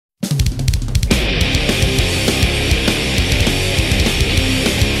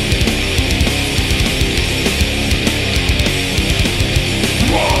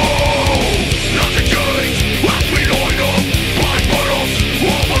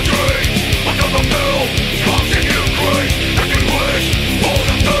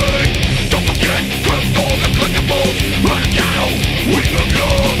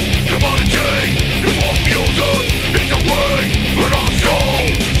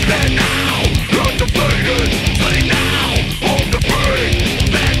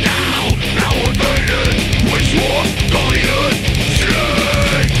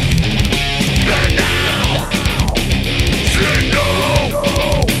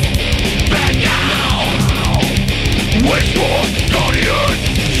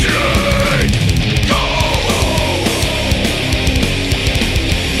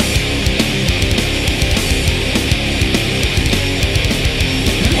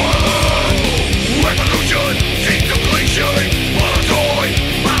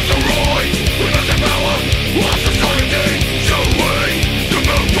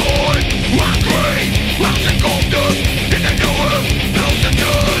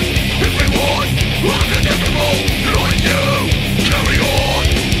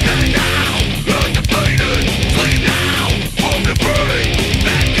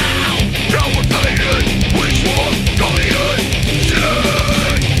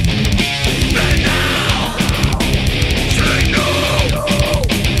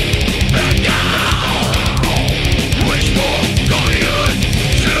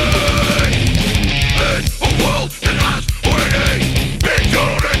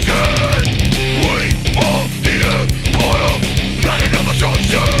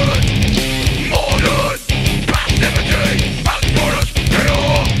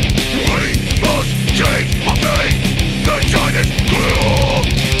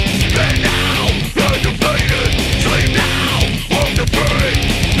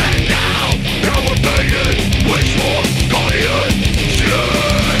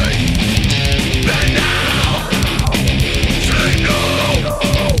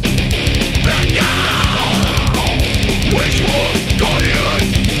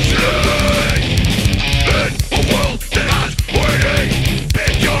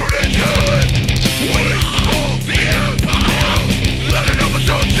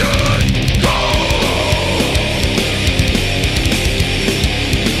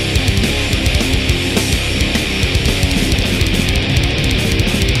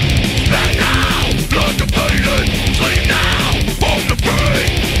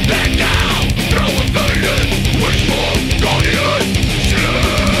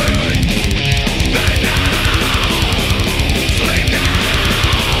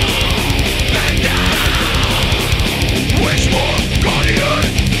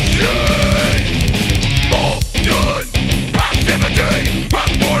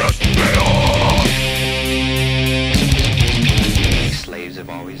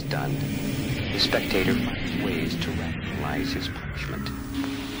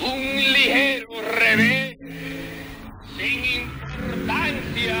entertainment. Un ligero revés, sin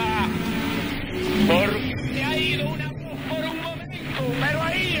importancia, porque se ha ido una voz por un momento, pero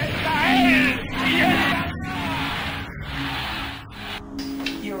ahí está él, y está.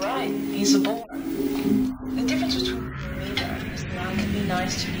 You're right, he's a bore. The difference between you and me, though, is that I can be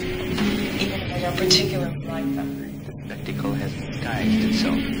nice to people, even if I don't particularly like them. The spectacle has disguised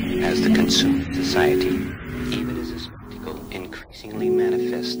itself as the consumer society, even as the spectacle increasingly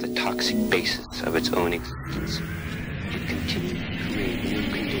manifests the toxic basis of its own existence. It continues to create new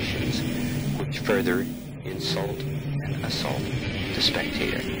conditions which further insult and assault the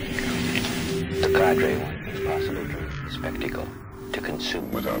spectator. The cadre wants the possible truth of the spectacle to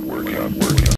consume without working.